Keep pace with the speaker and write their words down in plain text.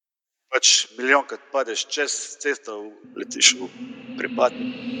pač milijonkrat padeš čez cesto, letiš v prepad.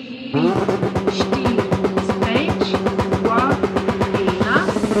 4, stage, 2,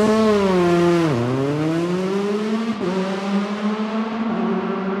 1.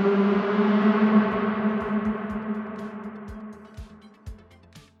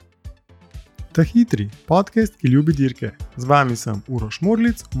 Ta hitri, podcast, ki ljubi dirke. Z vami sem Uroš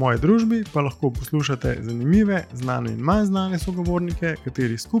Morlic, v moji družbi pa lahko poslušate zanimive, znane in manj znane sogovornike,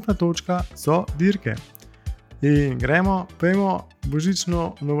 katerih skupna točka so dirke. In pojmo,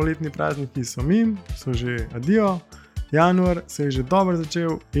 božično-novoletni prazniki so mimo, so že adijo, januar se je že dobro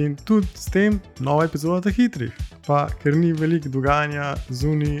začel in tudi s tem nova epizoda Ta hitrih. Pa ker ni veliko dogajanja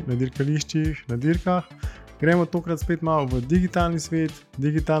zunaj na dirkališčih, na dirkah, gremo tokrat spet malo v digitalni svet,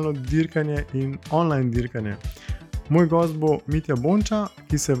 digitalno dirkanje in online dirkanje. Moj gost bo Mitja Bonča,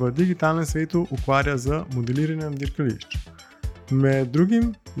 ki se v digitalnem svetu ukvarja z modeliranjem dirkališč. Med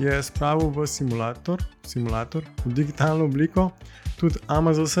drugim je spravil v simulator, v digitalno obliko, tudi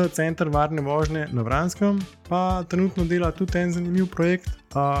AMZS center varne vožnje na Vranskem, pa trenutno dela tudi en zanimiv projekt,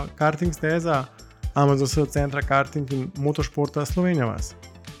 karting steza AMZS centra karting in motošporta Slovenija vas.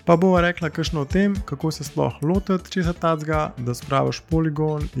 Pa bova rekla kakšno o tem, kako se sploh lotiti česa tacga, da spraviš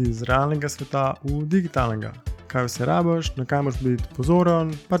poligon iz realnega sveta v digitalnega. Kaj vse rabiš, na kaj moraš biti pozoren,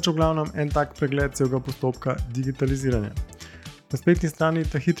 pač v glavnem en tak pregled celega postopka digitaliziranja. Na spletni strani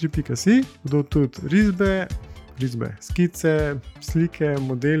tahitri.si bodo tudi risbe, skice, slike,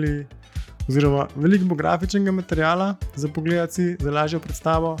 modeli oziroma veliko bo grafičnega materiala za pogledati si, za lažjo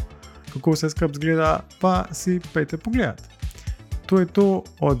predstavo, kako vse skupaj izgleda, pa si pejte pogledati. To je to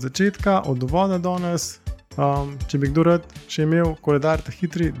od začetka, od uvoda do nas. Če bi kdo rad še imel koledar Ta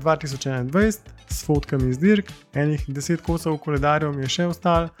hitri 2021 s fotkami iz dirk, enih 10 kosov koledarjev mi je še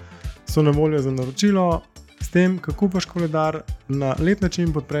ostalo, so na voljo za naročilo. S tem, kako kupaš koledar, na lep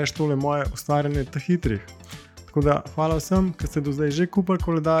način podpreš tole moje ustvarjanje Ta hitrih. Tako da hvala vsem, ki ste do zdaj že kupili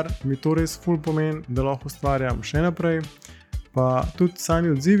koledar, mi to res ful pomeni, da lahko ustvarjam še naprej. Pa tudi sami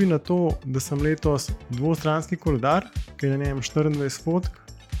odzivi na to, da sem letos dvostranski koledar, ki je na njem 24 fotk,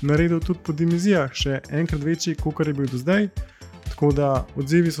 naredil tudi po dimenzijah, še enkrat večji, kakor je bil do zdaj. Tako da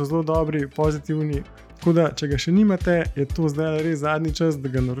odzivi so zelo dobri, pozitivni. Tako da, če ga še nimate, je to zdaj res zadnji čas,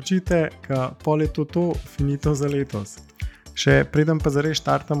 da ga naročite, ker pol je to finito za letos. Še preden pa zares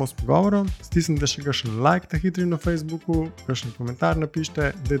štartamo s pogovorom, stisnite še kakšen like Ta hitri na Facebooku, kakšen komentar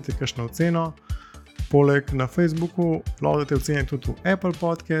napišite, dajte kakšno oceno. Poleg na Facebooku lahko ocene tudi v Apple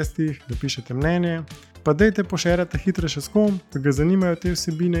podcastih, napišete mnenje, pa dajte pošerati Ta hitre še s kom, ki ga zanimajo te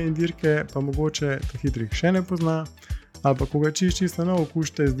vsebine in dirke, pa mogoče Ta hitrih še ne pozna, ali pa koga čisto nov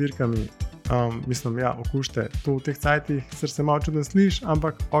okušite z dirkami. Okušite to v teh cajtih, sicer se malo čudno sliš,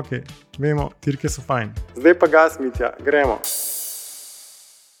 ampak ok, vemo, dirke so fajn. Zdaj pa gas, Mitja, gremo.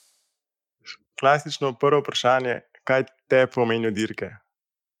 Klasično prvo vprašanje, kaj te pomenijo dirke?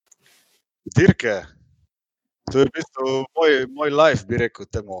 Dirke, to je v bistvu moj life, bi rekel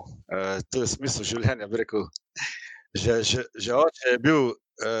temu. To je smisel življenja, bi rekel. Že oče je bil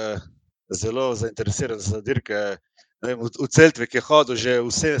zelo zainteresiran za dirke. Ne vem, v Celtvik je hodil že v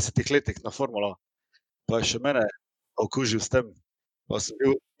 70 letih na formulo, pa je še mene okužil s tem. Pa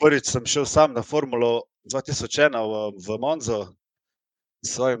prvič sem šel sam na formulo 2001 v Monzo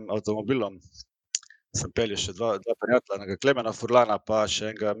s svojim avtomobilom. Sem peljal še dva prijatelja, enega Klemena Furlana, pa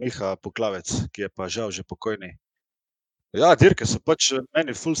še enega Miha Poklavec, ki je pa žal že pokojni. Ja, dirke so pač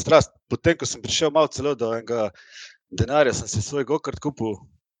meni ful strast. Potem, ko sem prišel malo celo do enega denarja, sem si svoj gokart kupil,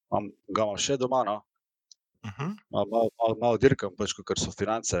 ga imam še doma, no. Malo dirkam, pač, kakor so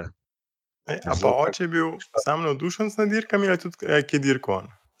finance. A pa oče je bil sam navdušenc nad dirkami ali tudi kje dirko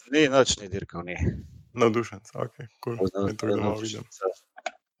on? Nič ni dirkal, ni. Navdušenc, ok, cool. Je to doma vidim.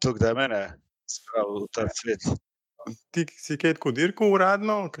 Tuk, da je mene spravil v ta svet. Ti si kaj tako dirkal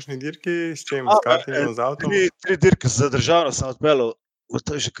uradno? Kakšni dirki, s čem, s kartingom, z avtom? Tri dirke za državno sem odpeljal,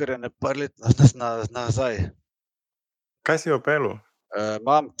 to je že kar ene par let nazaj. Kaj si odpeljal?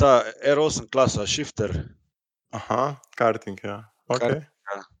 Imam ta R8 klasa, shifter. Aha, karting, ja. Ok.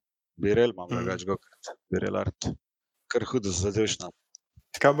 Birel imam drugač gokart, Birel Art. Kar hudo zadevšna.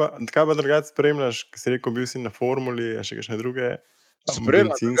 Kaj pa drugač spremljaš, ki si rekel, bil si na formuli, a še kakšne druge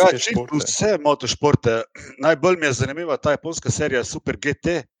bencinske športe? Vse motošporte. Najbolj mi je zanimiva ta japonska serija Super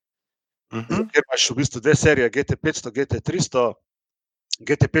GT, kjer imaš v bistvu dve serije, GT500, GT300.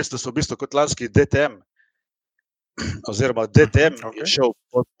 GT500 so v bistvu kot lanski DTM, oziroma DTM je šel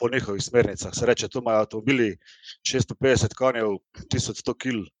po njihovih smernicah. Se reče, tu imajo avtomobili 650 konjev, 1100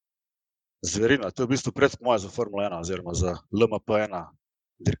 kil zverina. To je v bistvu predpomoja za Formulo 1 oziroma za LMP1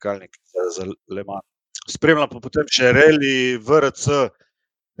 dirkalnik za Le Mans. Spremljam pa potem še rally, VRC,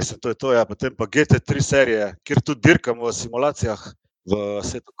 Mislim, to je to, ja. Potem pa GT3 serije, kjer tudi dirkamo v simulacijah v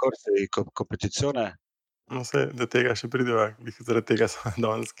Assetto Corsa in Competizione. No, saj do tega še prideva, zaradi tega smo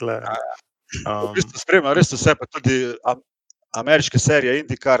danes tule. V bistvu spremljam res vse, pa tudi ameriške serije,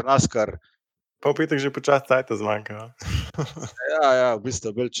 IndyCar, NASCAR. Pa v petek že počasi cajta zmanjka. Ja, v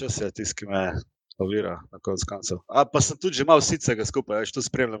bistvu bolj čas je tisti, ki me ovira na koncu koncev. Pa sem tudi že malo sicega skupaj, to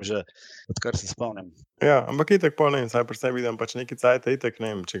spremljam že, odkar se spomnim. Ja, ampak itak pa ne vem, saj pri sebi vidim pač neki cajta, itak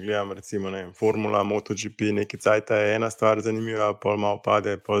ne vem, če gledam recimo, ne vem, Formula, MotoGP, neki cajta je ena stvar zanimiva, pol malo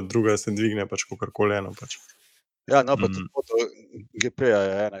pade, pol druga se dvigne, pač kakorkoli eno pač. Ja, no, pa tudi MotoGP-ja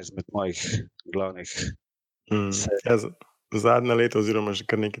je ena izmed mojih glavnih serij. Ja, zadnje leto oziroma že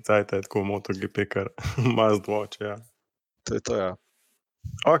kar neki cajta je tako MotoGP, kar must watch, ja. To je to, ja.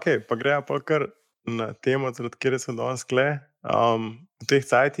 Ok, pa greja pa kar na temo, zaradi kjer so danes kle. V teh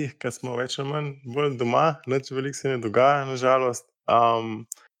cajtih, ko smo več ali manj bolj doma, nič veliko se ne dogaja, nažalost.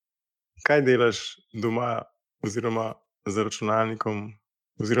 Kaj delaš doma oziroma z računalnikom,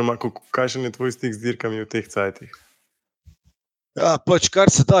 oziroma kakšen je tvoj stik z dirkami v teh cajtih? Ja, pač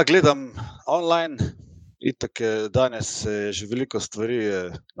kar se da, gledam online. Itak je danes že veliko stvari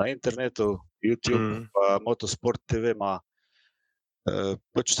na internetu, YouTube, pa Motosport TV ima.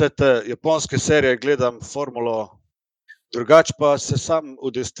 Pač vse te japonske serije gledam, formulo, drugače pa se sam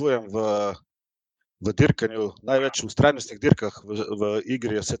udejstvujem v dirkanju, največ v trajnostnih dirkah v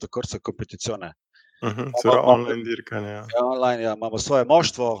igri Assetto Corsa Competizione. Online dirkanje, ja. Ja, online, ja, imamo svoje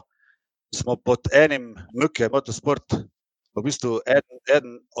moštvo, smo pod enim MK Motosport, v bistvu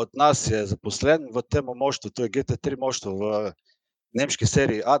eden od nas je zaposlen v tem moštvu, to je GT3 moštvo v nemški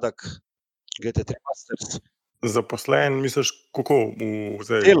seriji ADAC, GT3 Masters. Zaposlen, misliš, kako?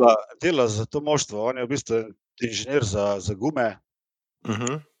 Dela za to moštvo, on je v bistvu inženir za gume.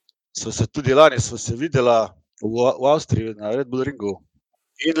 Sva se tudi lani videla v Avstriji na Red Bull Ringu.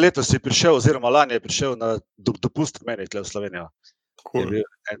 In letos je prišel, oziroma lani je prišel na dopust k meni tle v Slovenijo. Je bil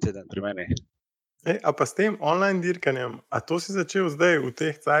en teden pri meni. A pa s tem online dirkanjem, a to si začel zdaj v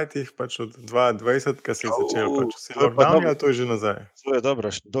teh cajtih, pač od 2020, ko si začel, pač si lockdown, ali to je že nazaj? To je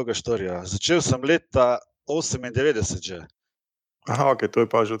dobra, dolga štorija. Začel sem leta 98 že. Aha, ok, to je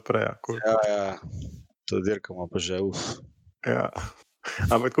pa že od prej. Ja, to dirkamo pa že, Ja,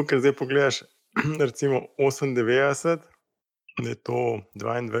 ampak ko zdaj pogledaš, recimo 98, je to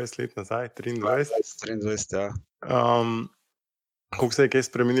 22 let nazaj, 23. 23, ja. Koliko se je kaj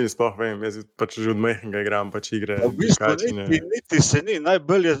spremenili, sploh vem, jaz pač že od majhnega igram pač igre. V bistvu niti se ni,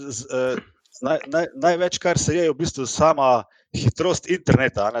 najbolj je, največ kar se je v bistvu sama hitrost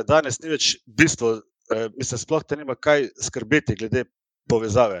interneta, ne? Danes ni več bistvo, mislim, sploh te nima kaj skrbeti glede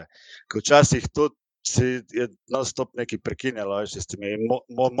povezave, ker včasih to si je non-stop nekaj prekinjalo, s temi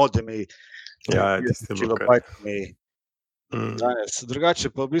modemi, kilobajtami, danes,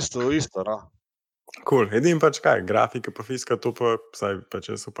 drugače pa v bistvu isto, no. Cool, edin pač kaj, grafika pa fizika, to pa, saj pač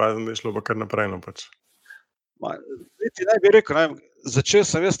jaz opazim, da je šlo pa kar naprej, no pač. Niti ne bi rekel, ne vem, začel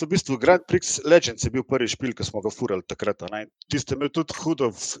sem jaz v bistvu Grand Prix Legends je bil prvi špil, ko smo ga furali takrat, ne. Tisto je imel tudi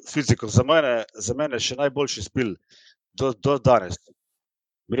hudo fiziko, za mene še najboljši špil do danes.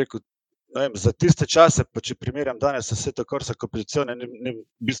 Bi rekel, ne vem, za tiste čase, pa če primerjam danes Assetto Corsa Competizione, ni v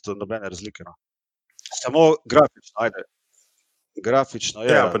bistvu nobene razlike, no. Samo grafično, ajde. Grafično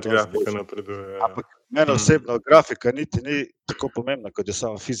je. Ja, pač grafika napreduje. Ampak mene osebno grafika niti ni tako pomembna, kot je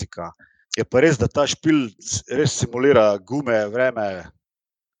sama fizika. Je pa res, da ta špil res simulira gume, vreme,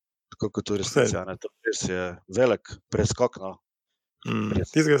 tako kot v resnici, ne, to res je velik preskok, no.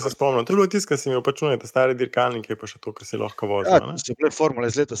 Tistega se spomnim, to je bilo tisto, ko si imel pač te stare dirkalnike, pa še to, kar si lahko vozil, ne? Ja, to so bile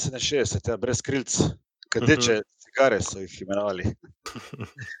formule iz leta 67, ja, brez krilc, kadeče cigare so jih imenovali.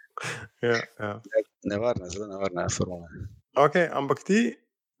 Ja. Nevarne, zelo nevarne formule. Ok, ampak ti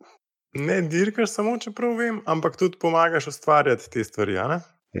ne dirkaš samo, čeprav vem, ampak tudi pomagaš ustvarjati te stvari, a ne?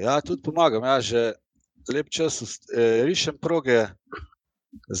 Ja, tudi pomagam, ja, že lep čas rišem proge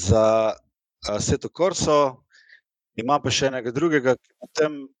za Assetto Corso, imam pa še enega drugega, ki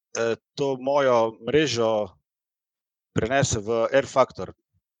potem to mojo mrežo prenese v R-Factor.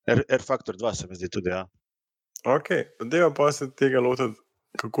 R-Factor 2 se mi zdi tudi, ja. Ok, deva pa se tega lotiti,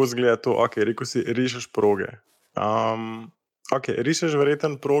 kako izgleda to, ok, rekel si, rišeš proge. Ok, rišeš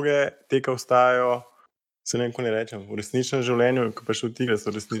verjetno proge, te, ki ostajajo, se ne vem, ko ne rečem, v resničnem življenju, ko pa še v tigre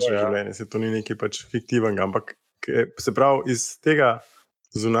so resnično življenje, se to ni nekaj pač fiktivnega, ampak se pravi, iz tega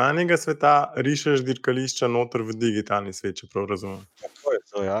zunanjega sveta rišeš dirkališča noter v digitalni svet, če prav razumem. Tako je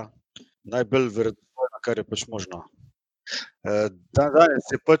to, ja. Najbolj verodostojno, kar je pač možno. Danes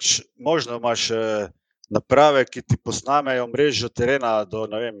je pač možno, imaš naprave, ki ti posnamejo mrežo terena do,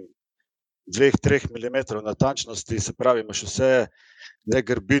 ne vem, 2-3 mm natančnosti, se pravi, imaš vse, ne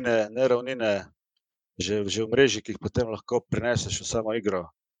grbine, ne ravnine, že v mreži, ki jih potem lahko preneseš v samo igro.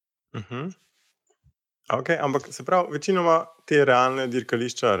 Okay, ampak se pravi, večinoma te realne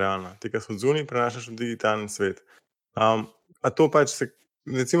dirkališča, ti, ki so zunaj, prenašaš v digitalni svet. A to pač se,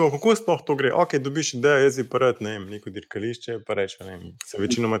 recimo, kako sploh to gre? Ok, dobiš idejo, jaz bi prvi, ne vem, neko dirkališče, pa reče, ne vem, se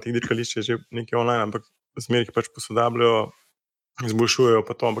večinoma teh dirkališč je že nekaj online, ampak zmeraj jih pač posodabljajo, izboljšujejo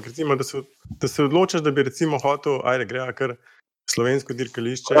pa to. Ampak recimo, da se odločiš, da bi recimo hotel, ajde, greja kar slovensko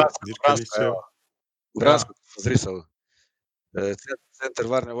dirkališče. Vransko sem zrisal. Center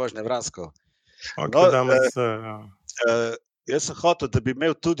varne vožnje Vransko. Jaz sem hotel, da bi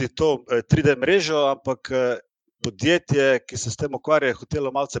imel tudi to 3D mrežo, ampak podjetje, ki se s tem ukvarja, je hotelo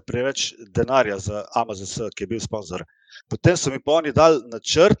malce preveč denarja za AMZS, ki je bil sponzor. Potem so mi pa oni dali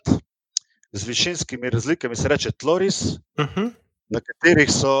načrt z višinskimi razlikami, se reče Tloris, na katerih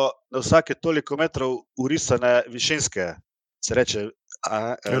so na vsake toliko metrov urisane višinske. Se reče,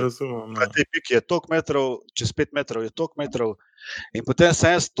 na tej piki je toliko metrov, čez 5 metrov je toliko metrov. In potem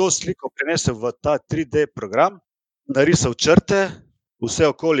sem jaz to sliko prenesel v ta 3D program, narisal črte, vse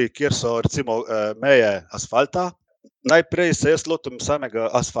okoli, kjer so recimo meje asfalta. Najprej se jaz lotim samega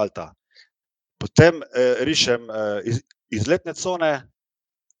asfalta. Potem rišem izletne cone,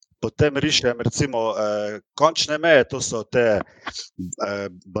 potem rišem recimo končne meje, to so te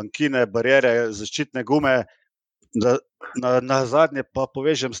bankine, bariere, zaščitne gume, na zadnje pa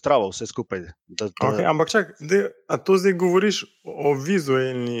povežem s travo vse skupaj. Okay, ampak čak, a to zdaj govoriš o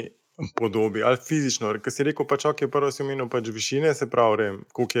vizualni podobi ali fizično, ker si rekel pač, ok, prvo si omenil pač višine, se pravi,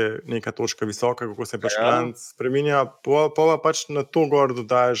 koliko je neka točka visoka, kako se pač klanc spreminja, pa pač na to gor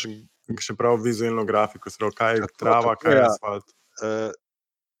dodajaš še prav vizualno grafiko, se pravi, kaj je trava, kaj je asfalt.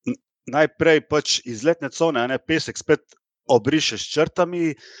 Najprej pač izletne cone, pesek spet obrišeš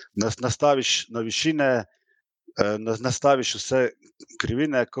črtami, nastaviš na višine, nastaviš vse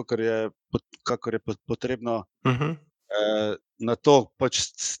krivine, kakor je potrebno. Na to pač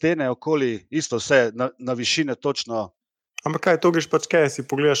stene okoli, isto vse na višine točno. Ampak kaj, to greš pač kaj, si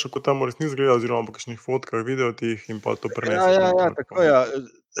pogledaš, kako tam resnici zgleda, oziroma po kakšnih fotkah, videotih in pa to preneseš. Ja, tako je.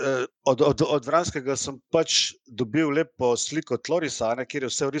 Od Vranskega sem pač dobil lepo sliko Tlorisa, kjer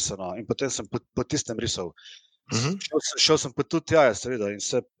je vse vrisano, in potem sem po tistem risal. Šel sem pa tudi tja, seveda, in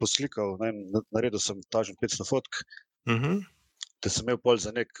se poslikal, naredil sem tažen 500 fotk, da sem imel pol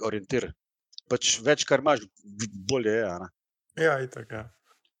za nek orientir. Pač več, kar imaš, bolje je. Ja, itak, ja.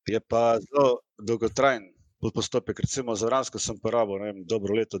 Je pa zelo dolgotrajen postopek, recimo za Vransko sem porabil,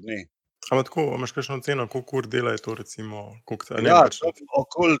 dobro leto dni. Ampak tako, imaš kakšno ceno, koliko ur dela je to, recimo?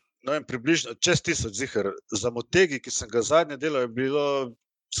 Okoli, približno, čez 1000 ziher. Za motegi, ki sem ga zadnje delal, je bilo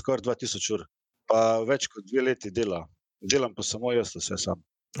skoraj 2000 ur. Pa več kot 2 leti dela. Delam pa samo jaz vse sam.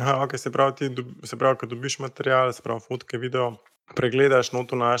 Ok, se pravi, ko dobiš material, se pravi, fotke, video, pregledaš,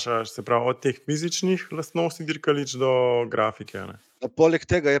 noto našaš, se pravi, od teh fizičnih lastnosti dirkališč do grafike. Poleg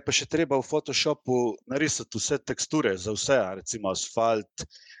tega je pa še treba v Photoshopu narisati vse teksture za vse, recimo asfalt,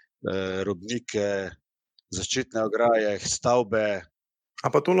 robnike, zaščitne ograje, stavbe. A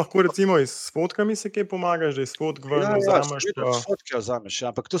pa to lahko recimo s fotkami se kaj pomagaš, da iz fotk ven vzameš? Ja, s fotke vzameš,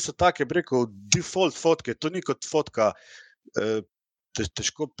 ampak to so take, bi rekel, default fotke, to ni kot fotka,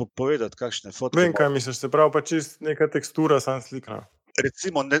 težko povedati, kakšne fotke. Vem, kaj misliš, se pravi, pa čist neka tekstura, sam slika.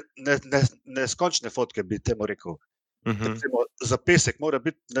 Recimo neskončne fotke bi temu rekel. Recimo, za pesek mora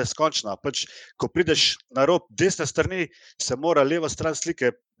biti neskončna. Pač, ko prideš na rob desne strani, se mora leva stran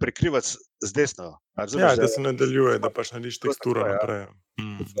slike prekrivati z desno. Ja, da se nadaljuje, da pač narediš teksturo naprej.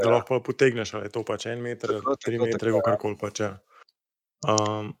 Da lahko potegneš, ali je to pač 1 meter, 3 metre, karkoli pač je.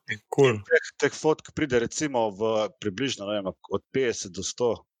 Cool. Teh fotk pride recimo v približno, od 50 do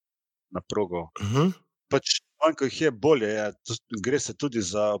 100 na progo. Pač manj, ko jih je, bolje je. Gre se tudi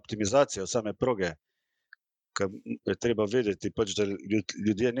za optimizacijo same proge. Ker je treba vedeti, pač, da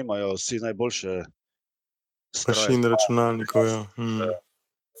ljudje nimajo vsi najboljše stroje. In računalnikov, ja.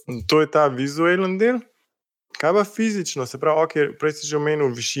 To je ta vizualen del. Kaj pa fizično? Se pravi, ok, prej si že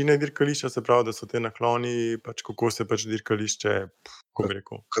omenil višine dirkališča, se pravi, da so te nakloni, pač kako se pač dirkališče, kako bi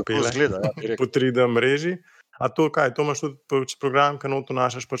rekel, pele po 3D mreži. A to kaj, to imaš tudi program, ki noto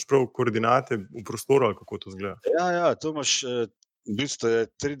našaš pač prav koordinate v prostoru, ali kako to izgleda? Ja, to imaš, v bistvu je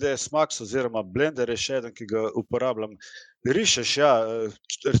 3ds Max oziroma Blender je še eden, ki ga uporabljam. Rišeš,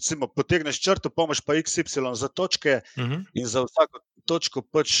 recimo potegneš črto, imaš pa XY za točke in za vsako točko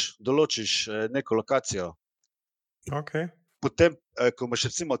pač določiš neko lokacijo. Potem, ko imaš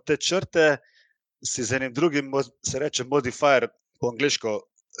recimo te črte, si z enim drugim, se reče modifier, po angliško,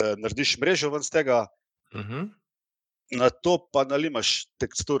 narediš mrežo ven z tega Na to pa nalimaš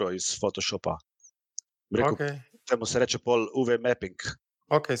teksturo iz Photoshopa. Rekel, temu se reče pol UV mapping.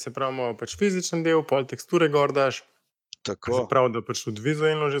 Ok, se pravi, imamo pač fizičen del, pol teksture gor daš, Tako. se pravi, da pač tudi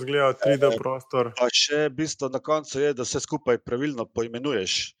vizualno že izgleda 3D prostor. Pa še bistvo na koncu je, da vse skupaj pravilno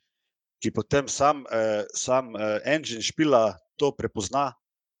poimenuješ, ki potem sam engine špila to prepozna,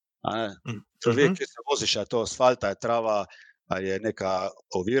 a ne, to ve, kje se voziš, a je to asfalt, a je trava, a je neka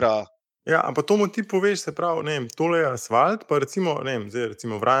ovira. Ja, ampak to mu ti poveš, se pravi, ne vem, tole je asfalt, pa recimo, ne vem, zdaj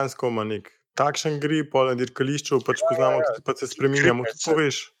recimo Vransko ima nek takšen grip, pol na dirkališču pač poznamo, pa se spreminja, mu tudi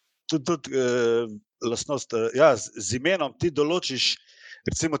poveš. Tudi lastnost, ja, z imenom ti določiš,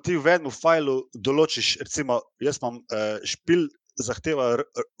 recimo ti v enem fajlu določiš, recimo jaz imam špil zahteva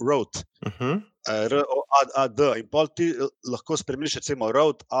road, R-O-A-D, in pol ti lahko spremeniš recimo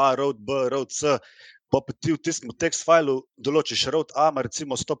road A, road B, road C, pa ti v tistem text fajlu določiš road A ima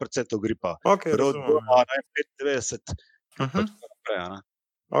recimo 100% gripa, road B ima 95%, tako naprej, ne.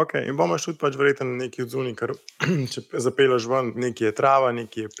 Ok, in bomaš tudi pač verjetno neki odzuni, ker če zapelješ ven, neki je trava,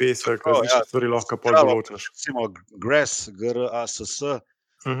 neki je pesek, različne stvari lahko pol določaš. Recimo grass, G-R-A-S-S,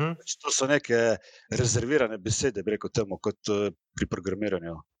 to so neke rezervirane besede, bi rekel temu, kot pri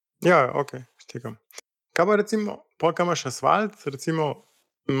programiranju. Ja, ok, štekam. Kaj pa recimo, pol kaj imaš asfalt, recimo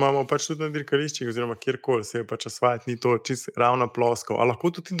imamo pač tudi na dirkališčih oziroma kjerkoli, se je pač asfalt, ni to čist ravna plosko. A lahko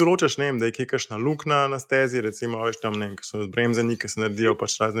tudi ti določaš, ne vem, da je kje kakšna luknja na stezi, recimo, veš tam, ne vem, ki so bremzani, ki se naredijo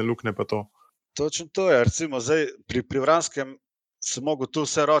pač razne luknje pa to. Točno to je, recimo zdaj pri Vranskem se mogo tu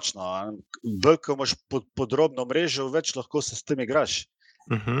vse ročno, bolj ko imaš podrobno mrežo, več lahko se s tem igraš.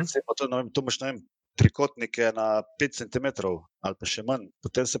 Recimo to imaš, ne vem, trikotnike na 5 cm ali pa še manj,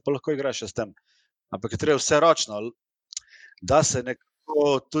 potem se pa lahko igraš s tem. Ampak je treba vse ročno, da se nekako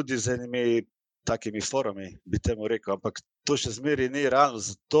tudi z enimi takimi forumi, bi temu rekel, ampak to še zmeri ni realno,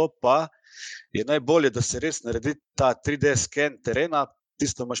 zato pa je najbolje, da se res naredi ta 3D sken terena,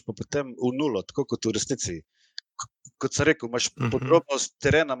 tisto imaš pa potem v nulo, tako kot v resnici. Kot sem rekel, imaš podrobnost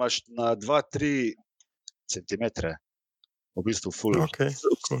terena imaš na 2-3 centimetre, v bistvu full,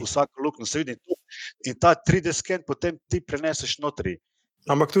 vsako luknjo se vidi in ta 3D sken potem ti preneseš notri.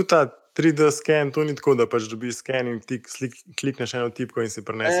 Ampak tudi ta 3D sken, to ni tako, da pač dobiš sken in ti klikneš eno tipko in si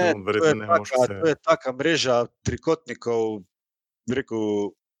prenesel, verjetno ne moš vse. To je taka mreža trikotnikov, bi rekel,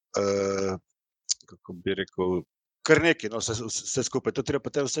 kako bi rekel, kar nekaj, no, vse skupaj. To treba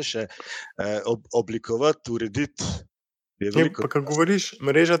potem vse še oblikovati, urediti. Pa ko govoriš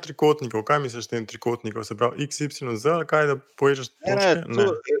mreža trikotnikov, kaj misliš s tem trikotnikov? Se pravi X, Y, Z, ali kaj, da povežeš točke? Ne,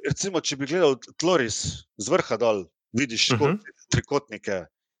 recimo, če bi gledal tloris z vrha dol, vidiš trikotnike,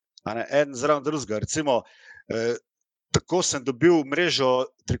 en zraven drugega. Recimo, tako sem dobil mrežo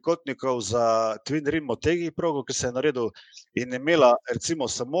trikotnikov za Twin Rim Motegi progo, ki se je naredil in je imela recimo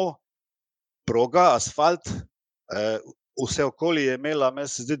samo proga, asfalt, vse okolje je imela, meni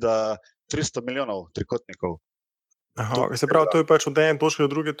se zdi, da 300 milijonov trikotnikov. Aha, se pravi, to je pač od ene točke do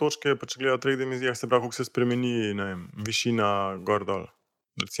druge točke, pa če gleda v 3 dimenzijah, se pravi, kako se spremeni, ne vem, višina gor dol,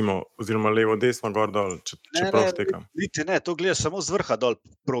 recimo, oziroma levo, desno, gor dol, če prav štekam. Ne, to gleda samo z vrha dol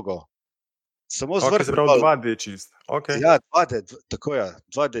progo. Samo z vrha dol. Se pravi 2D čist. Ja, 2D, tako je,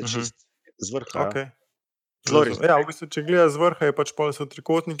 2D čist, z vrha. Ja, v bistvu, če gledaš z vrha, je pač pol so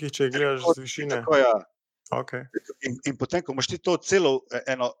trikotniki, če gledaš z višine. Tako, ja. Okay. In potem, ko imaš ti to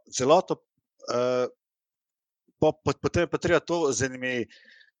celoto, potem pa treba to z enimi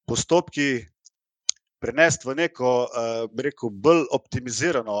postopki prenesti v neko, bi rekel, bolj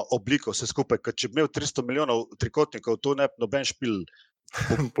optimizirano obliko vse skupaj, ker če bi imel 300 milijonov trikotnikov, to ne bi noben špil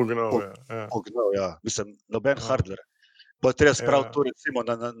pognal, ja. Mislim, noben hardware. Pa treba spraviti to recimo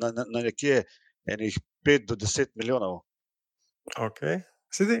na nekje enih 5 do 10 milijonov. Ok.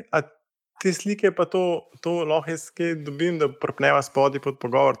 Sedi, a te slike pa to lahko jaz kaj dobim, da prpneva spodaj pod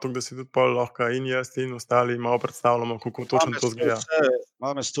pogovor, tako da si tudi pol lahko in jaz in ostali malo predstavljamo, kako točno to zgleda.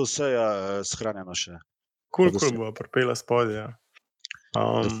 Imam to vse shranjeno še. Cool bo prpela spodaj, ja.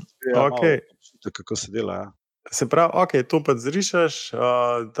 Ok. Kako se dela, ja. Se pravi, ok, to pa zrišaš,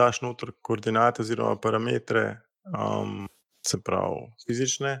 daš noter koordinate oziroma parametre, se pravi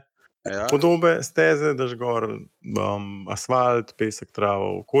fizične podobe steze, daš gor asfalt, pesek,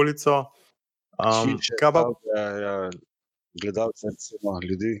 travo, okolico. Gledalce, recimo,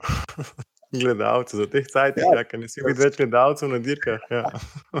 ljudi. Gledalce, za teh cajtih, ker ne si biti več gledalcev na dirkah.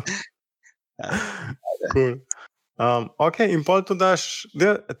 Cool. Ok, in pol to daš,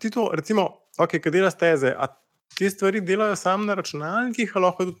 ti to, recimo, ok, kad delaš steze, a te stvari delajo samo na računalnikih, ali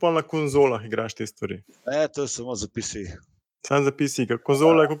lahko tudi pol na konzolah igraš te stvari? Ne, to je samo zapisi. Sam zapisi,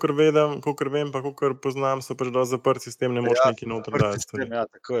 konzole, kakor vem, pa kakor poznam, so pač dosti zaprt sistem, ne moš neki noter zaprt dati sistem, stvari. ja,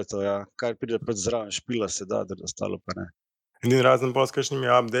 tako je to, ja. Kar pride pač zraven špila se da, ostalo pa ne. Edini razen pol s kakšnimi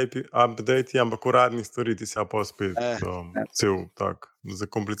update, ampak uradnih stvari ti se pa spet Ne. cel tak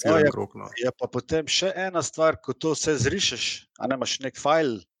zakompliciran krog. No. Je pa potem še ena stvar, ko to vse zrišeš, a ne imaš nek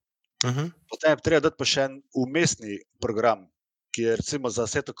fajl, potem je treba dati pa še en umestni program, ki je recimo za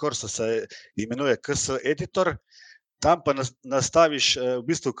Assetto Corsa se imenuje KS Editor, tam pa nastaviš v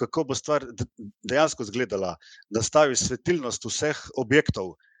bistvu, kako bo stvar dejansko izgledala. Nastaviš svetilnost vseh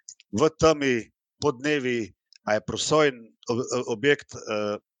objektov v temi, podnevi, a je prosojen objekt,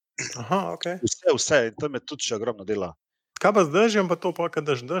 Aha, ok. vse, in tam je tudi še ogromno dela. Kaj pa z dežjem, pa to pa, kad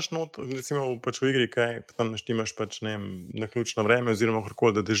daš dež not, recimo pač v igri, kaj tam naštimaš pač, ne vem, naključno vreme oziroma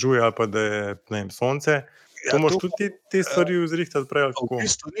karkoli, da dežuje ali pa da je, ne vem, sonce, to moraš tudi te stvari vzrihtati prej ali kako? V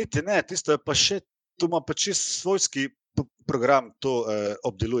bistvu niti ne, tisto je pa še, tu ima pa čisto svojski program to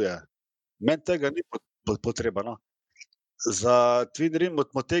obdeluje. Meni tega ni potreba, no. Za Twin Rim od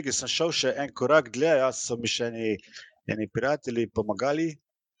Motegi sem šel še en korak dlje, jaz so mi še eni prijatelji pomagali,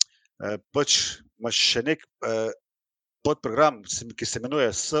 pač imaš še nek podprogram, ki se imenuje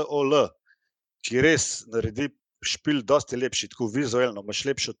SOL, ki res naredi špil dosti lepši, tako vizualno, imaš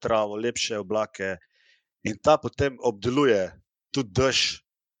lepšo travo, lepše oblake in ta potem obdeluje tudi dež,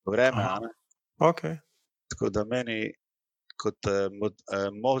 vreme, a ne. Ok. Tako da meni kot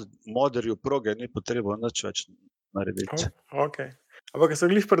moderju proge ni potreba nič več narediti. Ok. Ampak so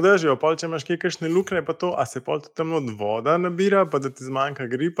glih pridržijo, pol če imaš kakšne luknje pa to, a se pol tudi tam od voda nabira, pa da ti zmanjka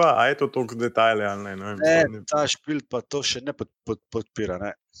gripa, a je to toliko detajle ali ne? Ne, ta špil pa to še ne podpira,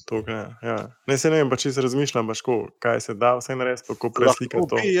 ne. Toliko ne, ja. Ne, se ne vem, pa čisto razmišljam, baš kaj se da vse narediti, pa kako preslikati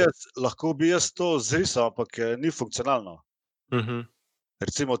to. Lahko bi jaz to zrisal, ampak ni funkcionalno.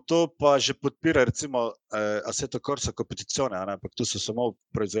 Recimo to pa že podpira recimo Assetto Corsa Competizione, ampak tu so samo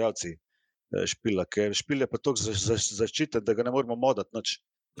proizvajalci špila, ker špil je pa toliko zaščiten, da ga ne moramo modati nič.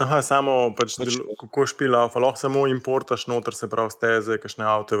 Aha, samo pač kako špil laufa, lahko samo importaš noter, se pravi steze, kakšne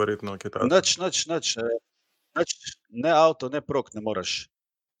avte verjetno, kaj takega. Nič, ne avto, ne prog ne moreš.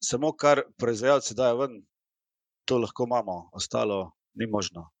 Samo kar proizvajalci dajo ven, to lahko imamo, ostalo ni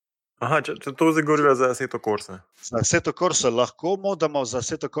možno. Aha, če to zagoriva za Assetto Corsa. Za Assetto Corsa lahko modamo, za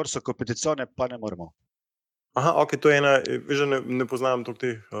Assetto Corsa Competizione pa ne moremo. Aha, ok, to je ena, že ne poznam toliko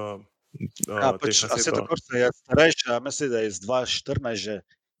teh pač Assetto Corsa je starejša, mislim, da je iz 2014 že,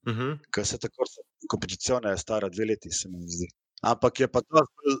 ker Assetto Corsa Competizione je stara 2 leti, se mi zdi. Ampak je pa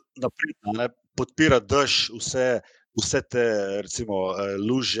dosti napredna, podpira dež, vse te recimo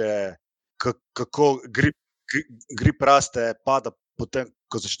luže, kako grip raste, pada potem,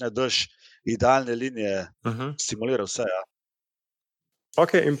 ko začne dež, idealne linije, simulira vse, ja.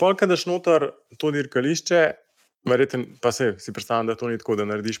 Ok, in pol, kad daš noter to dirkališče, verjetno, pa si predstavljam, da to ni tako, da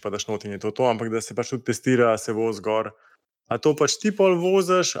narediš pa daš not in je to, ampak da se pač tudi testira, se voz gor. A to pač ti pol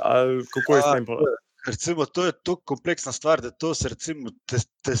voziš, ali kako je s tem pol? Recimo, to je toliko kompleksna stvar, da to se recimo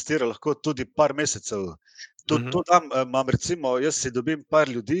testira lahko tudi par mesecev. To imam recimo, jaz si dobim par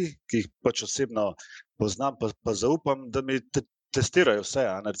ljudi, ki jih pač osebno poznam, pa zaupam, da mi testirajo vse,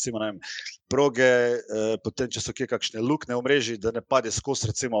 recimo, ne vem, proge, potem, če so kje kakšne luknje v mreži, da ne pade skozi,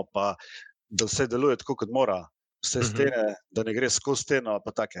 recimo, pa da vse deluje tako, kot mora, vse stene, da ne gre skozi steno,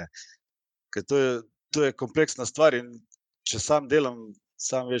 pa take. Ker to je kompleksna stvar in če sam delam,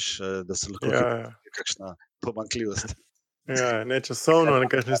 sam veš, da se lahko kakšna pomanjkljivost. Ja, ne časovno,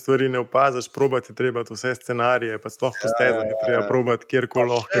 nekakšne stvari ne opaziš, probati je treba vse scenarije, pa sploh po stezah je treba probati,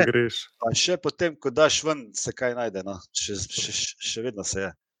 kjerkoli lahko greš. Pa še potem, ko daš ven, se kaj najde, no, še vedno se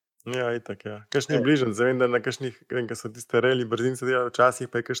je. Ja, itak, ja. Kakšni bližnjic, vem, da na kakšnih, ko so tiste reli brzince delali včasih,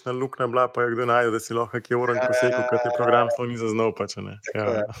 pa je kakšna luknja bila, pa je kdo najde, da si lahko kje oranko sekal, ker te program sploh ni zaznal, pač, ne.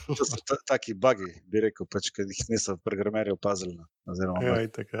 To so taki bugi, bi rekel, pač, ker jih niso programerji opazili. Ja,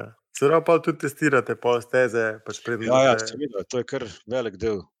 itak, ja. Se pravi, pa tudi testirate pol steze, pač predno. Ja, seveda, to je kar velik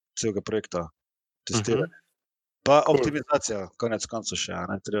del celega projekta, testiranje. Pa optimizacija, konec koncev še,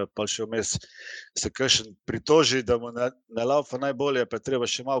 treba pa še vmes se kakšen pritoži, da mu ne laufa najbolje, pa treba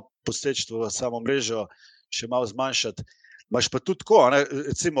še malo poseči v samo mrežo, še malo zmanjšati. Imaš pa tudi tako,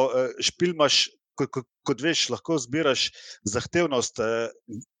 recimo špil imaš, kot veš, lahko zbiraš zahtevnost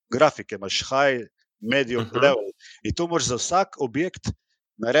grafike, imaš high, medium, level in to moraš za vsak objekt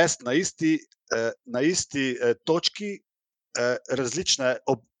narediti na isti točki različne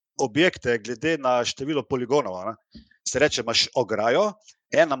objekte glede na število poligonov. Se reče, imaš ograjo,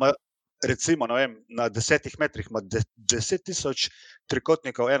 ena ima recimo, ne vem, na 10 metrih ima 10.000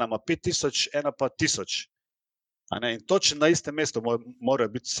 trikotnikov, ena ima 5.000, ena pa 1.000. In točno na istem mestu morajo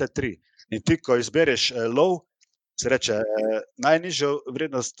biti vse tri. In ti, ko izbereš lov, se reče, najnižjo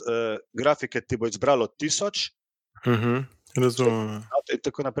vrednost grafike ti bo izbralo 1000, Razumem. in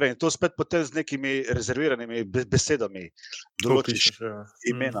tako naprej. In to spet potem z nekimi rezerviranimi besedami določiš Opišeš, ja.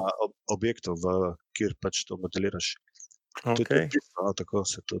 imena objektov, kjer pač to modeliraš. To je Okej. tudi bistvo, tako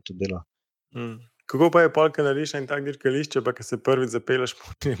se to dela. Kako pa je pol, ko narediš en tak dirkališče, pa ko se prvič zapelješ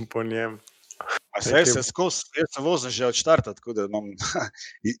po njem? Jaz se vozim že od štarta, tako da imam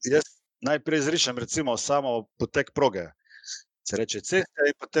jaz najprej izrišem recimo samo potek proge. Se reče ceste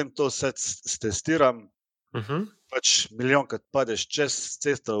in potem to vse stestiram, pač milijonkrat padeš čez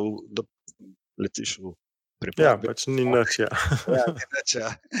cesto, letiš v pripad. Ja, pač ni nič, ja. Ja, ni nič,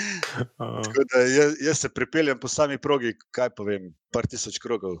 ja. Tako da jaz se pripeljem po sami progi, kaj povem, par tisoč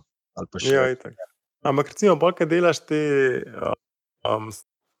krogov ali pa še. Ja, itak. Ampak recimo, bolj, ko delaš te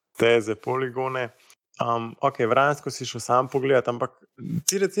steze, poligone, vransko si šel sam pogledat, ampak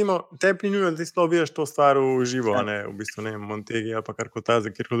ti recimo, tebi ni nujno, da ti sploh vidiš to stvar v živo, Ja. ne, v bistvu, ne, Montegi ali pa karkoli ta,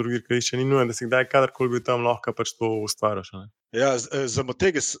 za kjerkoli drugi dirkališče, ni nujno, da si kdaj kadarkoli bil tam, lahko pač to ustvariš, ne. Ja, za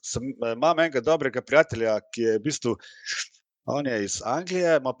Motegi imam enega dobrega prijatelja, ki je v bistvu, on je iz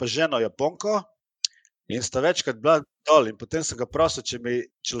Anglije, ima pa ženo Japonko in sta večkrat bila dol in potem sem ga prosil, če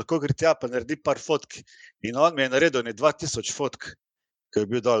lahko gre tja pa naredi par fotk. In on mi je naredil 2000 fotk, ko je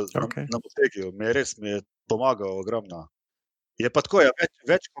bil dol na Motegiju. Mi je pomagal ogromno. Je pa tako, ja,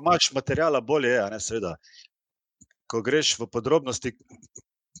 več ko imaš materiala, bolje je, ne, seveda. Ko greš v podrobnosti,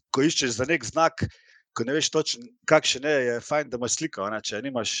 ko iščeš za nek znak, ko ne veš točno, kakšen je fajn, da imaš sliko, ne, če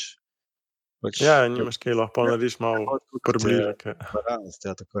nimaš pač... Ja, nimaš kaj, lahko narediš malo približek.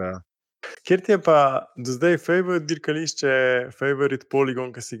 Ja, tako je. Kjer ti je pa do zdaj favorite dirkališče, favorite poligon,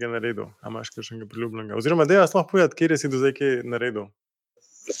 ki si ga naredil? A imaš kakšnega priljubljenega? Oziroma, daj vas lahko povedati, kjer si do zdaj kaj naredil?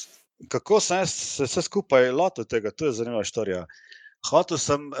 Kako sem se vse skupaj lotil tega? To je zanimiva štorija. Hotel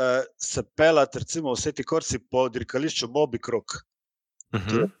sem se peljati recimo v Sveti Korci po dirkališču Mobikrog.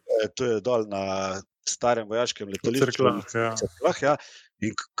 To je dol na starem vojaškem letališču. Cerklah, ja.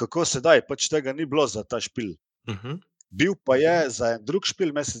 In kako sedaj, pač tega ni bilo za ta špil. Bil pa je za en drug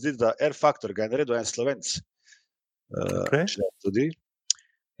špil, meni se zdi, da Air Factor ga je naredil en Slovenc. Tudi.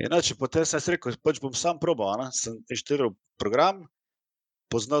 Inače, potem sem rekel, pač bom sam probal, sem inštaliral program,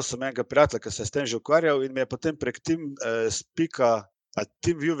 poznal sem enega prijatelja, ki se je s tem že ukvarjal in mi je potem prek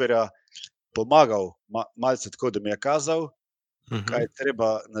TeamViewerja pomagal malce tako, da mi je kazal, kaj je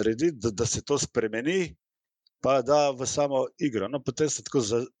treba narediti, da se to spremeni, pa da v samo igro. No, potem sem tako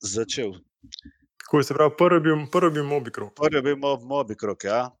začel. Tako se pravi, prvi bil Mobikrog. Prvi je bil Mobikrog,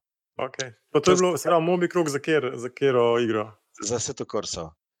 ja. Okay. Pa to je bilo, se pravi, Mobikrog za kjero igro? Za Sveto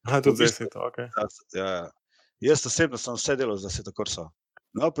Korso. Tudi za Sveto, ok. Ja. Jaz osebno sem vse delal za Sveto Korso.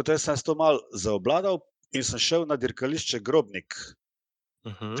 No, potem sem to malo zaobladal in sem šel na dirkališče Grobnik.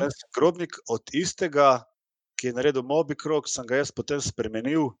 Grobnik od istega, ki je naredil Mobikrog, sem ga jaz potem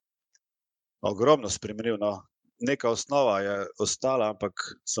spremenil, ogromno spremenil, no. Neka osnova je ostala, ampak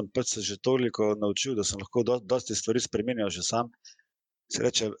sem pač se že toliko naučil, da sem lahko dosti stvari spremenjal že sam. Se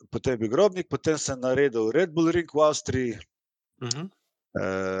reče, potem je bil Grobnik, potem sem naredil Red Bull Ring v Avstriji,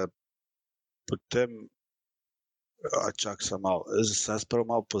 potem, čak sem malo, sem prav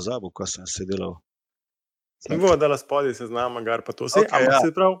malo pozabil, ko sem se delal. Bo dala spodaj seznama, gar pa to vse. Ampak se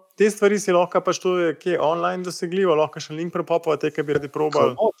pravi, te stvari si lahko pač to je kje online dosegljivo, lahko še link prepopavate, kaj bi radi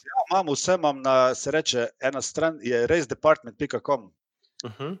probali. Ja, imam na, se reče, ena stran je racedepartment.com.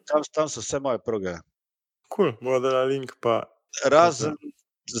 Tam so vse moje proge. Cool, bo dala link pa. Razen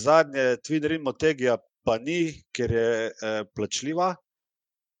zadnje Twin Rim Motegija pa ni, ker je plačljiva.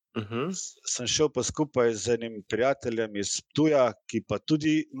 Sem šel pa skupaj z enim prijateljem iz Ptuja, ki pa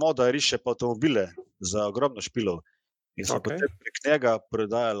tudi moda riše pa avtomobile za ogromno špilov. In sem potem prek njega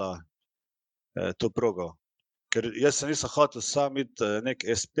prodajala to progo. Ker jaz se nisem hotel sam iti nek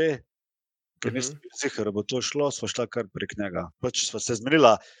SP, ker nisem bil ziher, da bo to šlo, sva šla kar prek njega. Pač sva se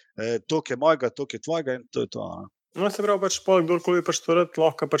zmenila, toliko je mojega, toliko je tvojega in to je to. No, se pravi, pač kdorkoli pač to rad,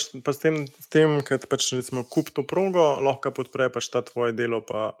 lahko pač pa s tem, kad pač recimo kup to progo, lahko podpre pač ta tvoje delo,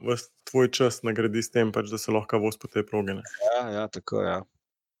 pa tvoj čas nagradi s tem, pač, da se lahko voz po te proge. Ne? Ja, tako, ja.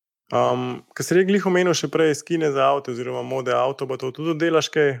 Ko si glih omenil še prej skine za avto oziroma mode avto, pa to tudi delaš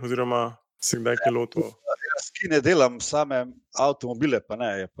kaj, oziroma si kdaj kaj lotil? Skine delam same avtomobile, pa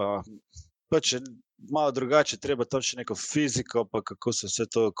ne, je pa pač malo drugače, treba tam še neko fiziko, pa kako se vse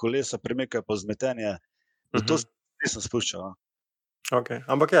to kolesa premikajo, pa vzmetenje. To nisem spuščal. Okay.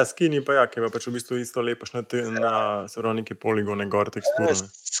 Ampak ja, skini pa ja, ki pa pač v bistvu isto lepaš na se pravi neke poligone, gor teksture.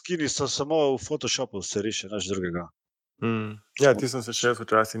 Skini so samo v Photoshopu se riše, nič drugega. Ja, ti sem se še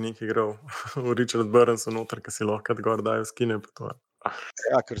včasih nekaj igral v Richard Burnsu noter, ki si lahko gor dajo skine pa to.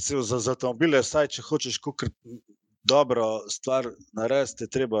 Ja, ker si za avtomobile, saj če hočeš dobro stvar narediti, je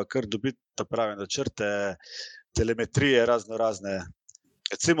treba kar dobiti ta prave načrte, telemetrije razne.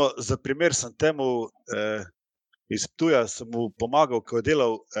 Recimo, za primer sem temu iz Ptuja sem mu pomagal, ko je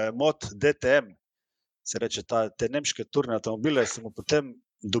delal mod DTM, se reče, te nemške turne avtomobile, sem mu potem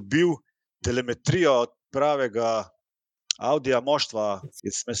dobil telemetrijo od pravega Audija moštva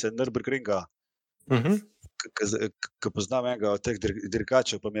iz Nürburgringa, ki poznam enega od teh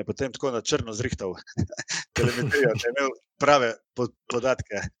dirkačev, pa mi je potem tako na črno zrihtal telemetrijo, da je imel prave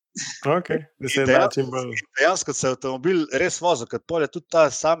podatke. Da se je način bolj. Dejansko se je avtomobil res vozil, kot polje, tudi ta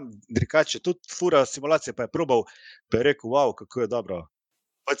sam dirkač, tudi fura simulacije pa je probal, pa je rekel, wow, kako je dobro.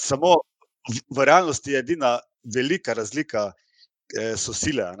 Pač samo v realnosti je edina velika razlika so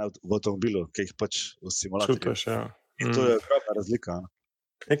sile v avtomobilu, ki jih pač v simulatorju. Čutiš, ja. In to je ogromna razlika.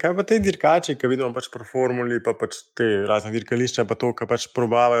 Kaj pa te dirkači, ki vidimo pač pri formuli, pa pač te razne dirkališča, pa to, ki pač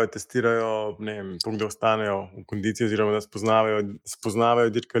probavajo, testirajo, ne vem, to, da ostanejo v kondiciji oziroma da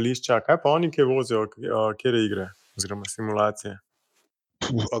spoznavajo dirkališča. Kaj pa oni, ki vozijo, kjere igre oziroma simulacije?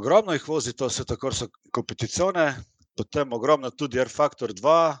 Ogromno jih vozi, to so tako so kompeticione, potem ogromno tudi R-Factor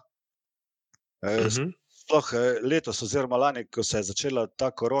 2, sploh letos oziroma lani, ko se je začela ta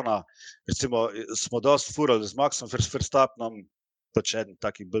korona, recimo smo dosti furali z Maxom Verstappenom, pač eden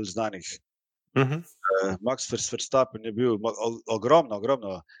takih bolj znanih. Max Verstappen je bil ogromno.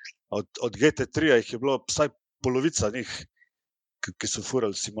 Od GT3 jih je bilo vsaj polovica njih, ki so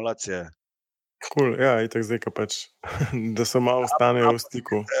furali simulacije. Cool, ja, itak zdaj, ka pač, da so malo ostanejo v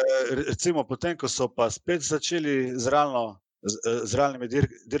stiku. Recimo, potem, ko so pa spet začeli z realnimi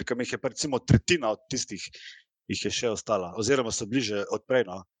dirkami, jih je pa recimo tretjina od tistih jih je še ostala, oziroma so bliže od prej,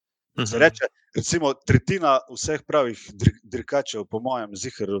 no. Se reče, recimo tretjina vseh pravih dirkačev, po mojem,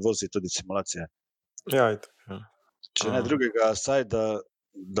 ziher vozi tudi simulacije. Ja, itak, ja. Če ne drugega, saj da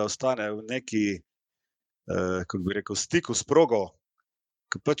ostane v neki, kako bi rekel, stiku s progo,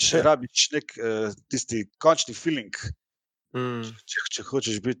 ki pač rabiš nek tisti končni feeling, če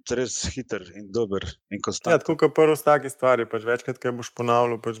hočeš biti res hiter in dober in konstanten. Ja, tako kot prvo s take stvari, pač večkrat, kaj boš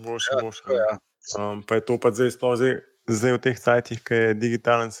ponavljal, pač boš. Ja. Pa je to pač zdaj v teh cajtih, ki je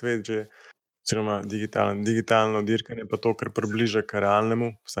digitalen svet že, oziroma digitalno dirkanje, pa to, kar približa k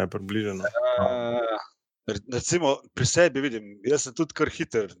realnemu, vsaj približano. Recimo, pri sebi vidim, jaz sem tudi kar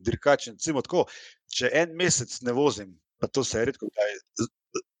hiter dirkač, recimo tako, če en mesec ne vozim, pa to se je redko kdaj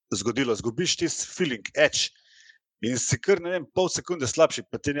zgodilo, zgubiš tisti feeling, edge, in si kar, ne vem, pol sekunde slabši,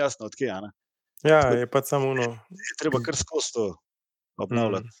 pa ti ni jasno od kje, ne? Ja, je pač samo ono. Je treba kar skozi to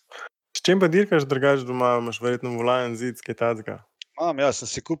obnavljati. S čem pa dirkaš drugače doma? Imaš verjetno volajen zid, kaj tacga? Imam, ja, sem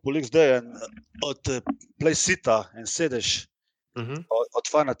si kupil XD od Playsita en sedež,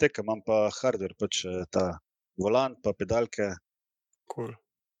 od Fanateka imam pa hardware, pač ta volan pa pedalke. Cool.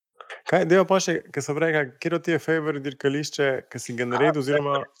 Kaj, deva pa še, kaj sem rekel, kjero ti je favorite dirkališče, ki si ga naredil,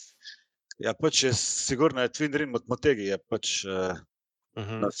 oziroma? Ja, pač je sigurno je Twin Rim od Motegi, je pač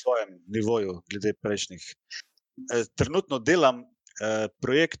na svojem nivoju, glede prejšnjih. Trenutno delam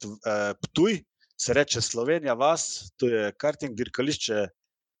projekt Ptuj, se reče Slovenija vas, to je karting dirkališče,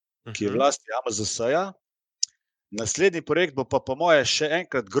 ki je v lasti AMZS-ja. Naslednji projekt bo pa po moje še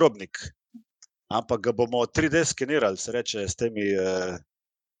enkrat Grobnik, ampak ga bomo 3D skenirali, se reče s temi,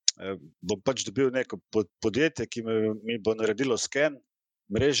 bom pač dobil neko podjetje, ki mi bo naredilo sken,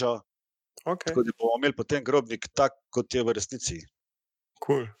 mrežo, tako da bomo imeli potem Grobnik tak, kot je v resnici.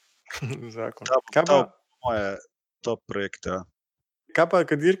 Cool, zakon. To bo moje top projekt, ja. Kaj pa,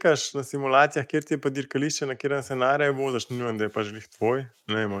 kad dirkaš na simulacijah, kjer ti je pa dirkališče, na kjer se najraje voziš, ne vem, da je pa želih tvoj,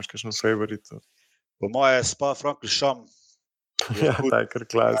 ne, imaš kakšno favorito? Po moje Spa-Francorchamps. Ja, ta je kar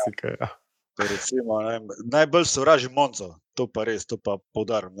klasika, ja. Recimo, ne vem, najbolj sovražim Monzo, to pa res, to pa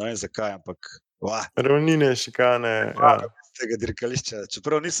poudarim, ne vem zakaj, ampak ravnine, šikane, ja. Tega dirkališča,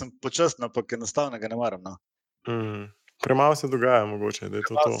 čeprav nisem počasten, ampak enostavno ga ne maram, no. Premalo se dogaja mogoče, da je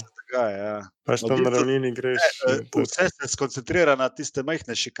to. Premalo se dogaja, ja. Pač tam na ravnini greš. Vse se skoncentrira na tiste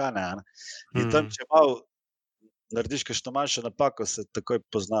majhne šikane, in tam, če malo narediš kakšno manjšo napako, se takoj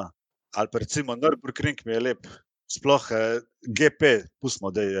pozna. Ali pa recimo Nürburgring mi je lep, sploh GP, pustimo,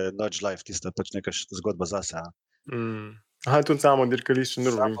 da je Nudge Life, tista pač neka zgodba zase. Aha, tudi samo dirkališče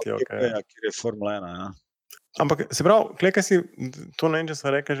Nürburgring je okej. Ja, kjer je Formula 1, ja. Ampak se pravi, kleka si, to ne vem, če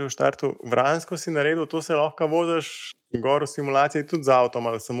sem rekel že v štartu, Vransko si naredil, to se lahko voziš gor v simulaciji tudi z avtom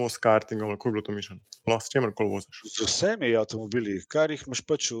ali samo s kartingom, ali kako je bilo to mišljeno? Lahko s čemerkoli voziš? Z vsemi avtomobili, kar jih imaš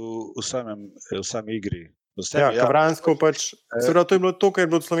pač v sami igri. Ja, Vransko pač, se pravi, to je bilo to, kar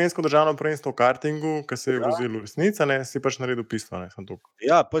je bilo slovensko državno prvenstvo v kartingu, ki se je vozilo v resnica, ne, si pač naredil pistvo, ne, sem tukaj.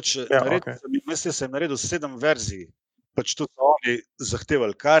 Ja, pač sem naredil 7 verzij pač tudi so oni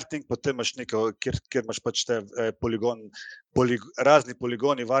zahtevali karting, potem imaš neko, kjer imaš pač te razni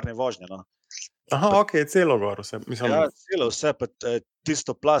poligoni varne vožnje. No. Aha, ok, celo gor vse. Mislim, Ja, celo vse, pa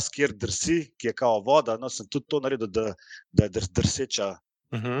tisto plast, kjer drsi, ki je kao voda, no sem tudi to naredil, da je drseča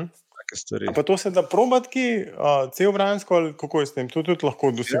take stvari. A pa to se da probati, cel Vransko, ali kako je s tem? To tudi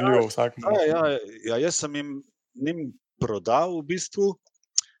lahko dosegljivo vsakemu. Ja, jaz sem njim prodal v bistvu,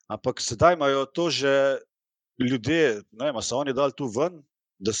 ampak sedaj imajo to že ljudje, ne vem, so oni dali tu ven,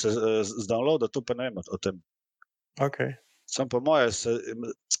 da se zdownloada, to pa ne vem o tem. Ok. Sam pa moje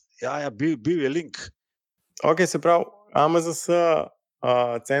bil je link. Ok, se pravi, AMZS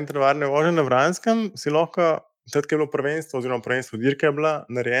Center varne vožnje na Vranskem si lahko, tudi ko je bilo prvenstvo, oziroma prvenstvo dirke je bila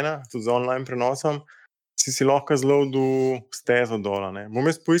narejena, tudi z online prenosom, si lahko zloadil stezo dol, ne. Bom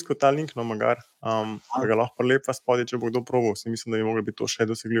jaz poiskal ta link, no, magar, da ga lahko lepa spodaj, če bo kdo probal, si mislim, da bi mogli biti to še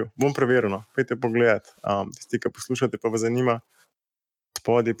dosegljiv. Bom preveril, no, pejte pogledat, tisti, ki poslušate, pa vas zanima,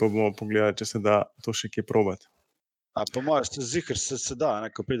 spodaj pa bomo pogledali, če se da to še kje probati. A po mojem se da, ne,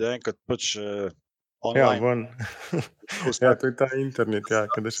 ko pride enkrat pač online. Ja, ven. Ja, to je ta internet, ja,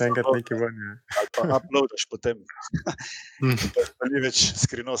 kada še enkrat nekaj ven, ja. Ali pa uploadaš potem, pa ni več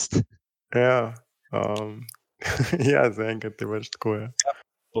skrivnost. Ja, ja, zaenkrat je več tako, ja.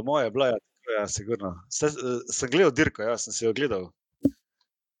 Po moje je bila, tako, ja, sigurno. Sem gledal dirko, ja, sem si jo gledal.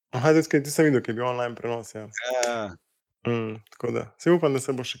 Aha, tudi sem videl, ki je bil online prenos, ja. Ja. Tako da, se upam, da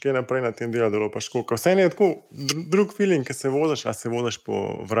se bo še kaj naprej na tem delo pa škoka. Vseeno je tako drug feeling, ko se voziš, a se voziš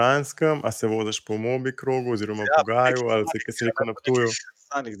po Vranskem, a se voziš po Mobikrogu, oziroma po Gaju, ali se kaj se rekel na Ptuju.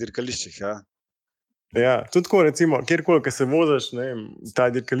 Znanih dirkališčih, ja. Ja, tudi tako recimo, kjerkoli, ko se voziš, ne vem, ta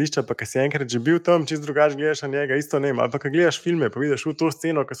dirkališča, pa ko si enkrat že bil tam, čisto drugače gledaš na njega, isto ne vem, ali pa ko gledaš filme, pa vidiš to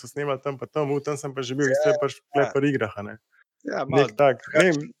sceno, ko so snemali tam pa tam, tam sem pa že bil, isto je pač pri igrah, ne. Ja, malo tak, ne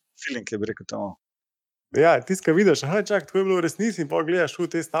vem, feeling je bi rekel tamo. Ja, tisto, ko vidiš, aha, čak, tako je bilo v resnici in pa gledaš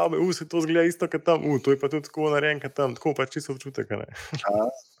te stavbe, se to zgleda isto kot tam, to je pa tudi tako narejen kot tam, tako pa čisto občutek, ne.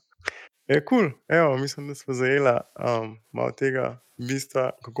 Je cool, evo, mislim, da smo zajela malo tega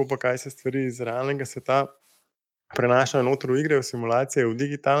bistva, kako pa kaj se stvari iz realnega sveta prenašajo noter v igre, v simulacije, v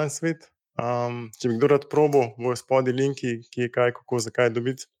digitalen svet. Če bi kdo rad probal, bojo spodaj linki, kje kaj, kako, zakaj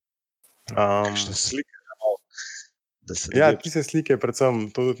dobiti. Kakšne slike, ja, tiste slike, predvsem,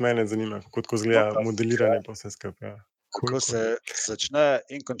 to tudi mene zanima, kako tako zgleda modeliranje pa vse skupaj. Kako se začne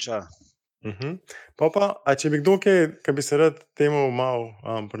in konča. Pa, a če bi kdo kaj, ki bi se rad temu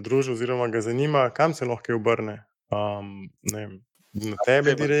malo pridružil oziroma ga zanima, kam se lahko obrne? Ne vem, na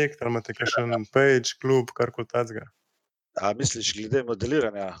tebe direkt, ali imate kakšen page, klub, karkoli tacga? A misliš glede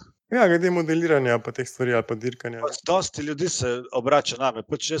modeliranja? Ja, glede modeliranja pa teh stvari ali pa dirkanja. Dosti ljudi se obrača name,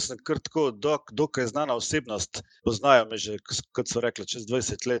 pač jaz sem kar tako, dokaj znana osebnost, poznajo me že, kot so rekli, čez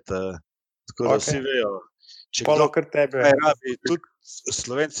 20 let, tako da vsi vejo. Če kdo kaj rabi, tudi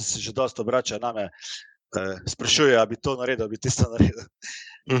Slovenci se že dosti obračajo name, sprašujejo, a bi to naredil, a bi tisto naredil.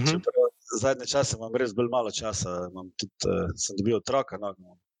 Čeprav zadnje čase imam res bolj malo časa, sem dobil otroka,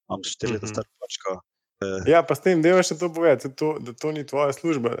 imam 4 leta star počko. Ja, pa s tem delaš še to povedati, da to ni tvoja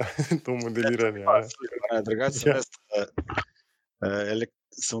služba, to modeliranje. Drugače sem jaz,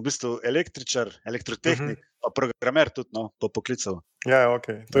 sem v bistvu električar, elektrotehnik, pa programer tudi, po poklicu. Ja, ok,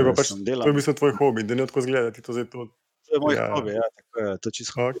 to je pa pač, to je v bistvu tvoj hobi, da ne tako zgleda, da ti to zdaj to... To je moj hobi, ja, tako je, to je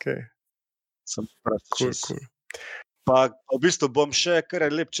čisto hobi. Ok. Sem prosto čas. Cool. Pa v bistvu bom še kar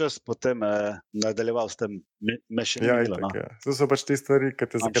lep čas potem nadaljeval s tem mešaninom. Ja, to so pač te stvari, ki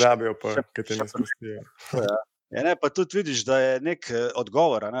te zagrabijo, pa ki te ne spustijo. Ja, ne, pa tudi vidiš, da je nek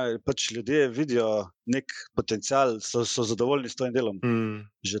odgovor, pač ljudje vidijo nek potencial, so zadovoljni s tvojim delom.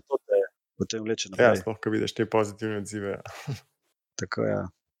 Že to te potem vleče naprej. Ja, sploh, ko vidiš te pozitivne odzive. Tako, ja.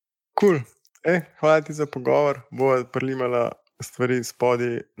 Cool. Hvala ti za pogovor, bova prilimala stvari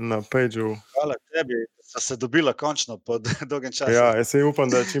spodaj na pageu. Hvala tebi, da se dobila končno po dolgem času. Ja, jaz se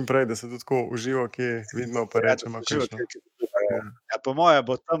upam, da čim prej, da se tudi tako uživo, ki vidimo, pa rečemo kakšno. Ja, po moje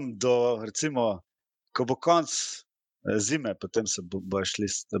bo tam do, recimo, ko bo konc zime, potem se bo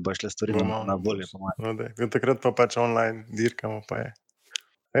šle stvari na bolje, po moje. Takrat pa pač online dirkamo, pa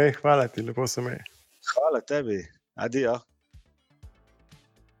je. Hvala ti, lepo se me. Hvala tebi, adijo.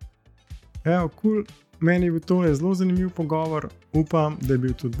 Evo, cool. Meni je bil to zelo zanimiv pogovor, upam, da je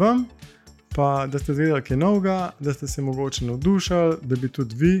bil tudi vam, pa da ste zvedeli kaj novega, da ste se mogoče navdušali, da bi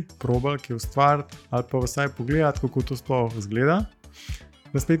tudi vi probali kaj ustvariti ali pa vsaj pogledati, kako to sploh izgleda.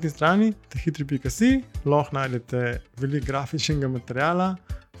 Na spletni strani tehitri.si lahko najdete veliko grafičnega materiala,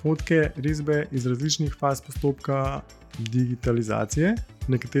 fotke, risbe iz različnih faz postopka digitalizacije,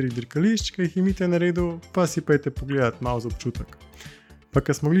 nekaterih dirkališč, ki jih imite na redu, pa si pojte pogledati malo za občutek. Pa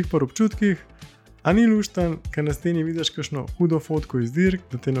ko smo glih po občutkih, A ni lušten, ker na steni vidiš kakšno hudo fotko iz dirk,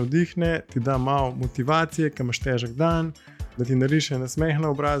 da te navdihne, ti da malo motivacije, ker imaš težek dan, da ti nariše nasmeh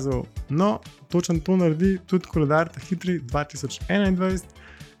na obrazu. No, točno to naredi tudi koledar Ta-Hitri 2021.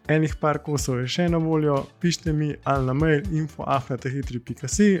 Enih par kosov je še na voljo, pišite mi ali na mail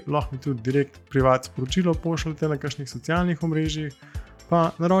info@tahitri.si, lahko mi tudi direkt privat sporočilo pošljete na kakšnih socialnih omrežjih, pa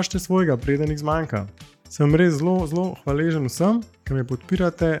naročite svojega, preden jih zmanjka. Sem res zelo hvaležen vsem, ki me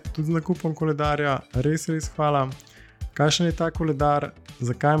podpirate, tudi z nakupom koledarja, res hvala. Kakšen je ta koledar,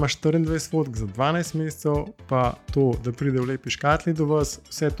 zakaj imaš 24 fotk za 12 mesecev, pa to, da pride v lepi škatli do vas,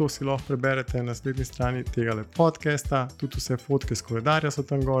 vse to si lahko preberete na spletni strani tega podcasta, tudi vse fotke z koledarja so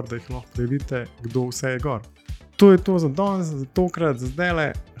tam gor, da jih lahko previdite, kdo vse je gor. To je to za danes, za tokrat, za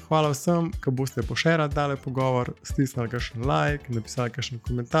zdajle. Hvala vsem, ki boste pošerali tale pogovor, stisnili kakšen like, napisali kakšen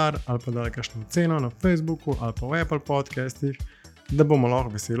komentar ali pa dali kakšno oceno na Facebooku ali pa v Apple podcastih, da bomo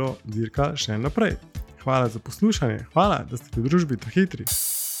lahko veselo dirkali še naprej. Hvala za poslušanje, hvala, da ste v družbi Ta-Hitri.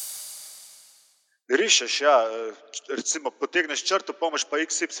 Rišeš, ja, recimo potegneš črto, pomaš pa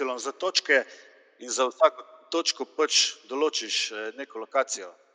XY za točke in za vsako točko pač določiš neko lokacijo.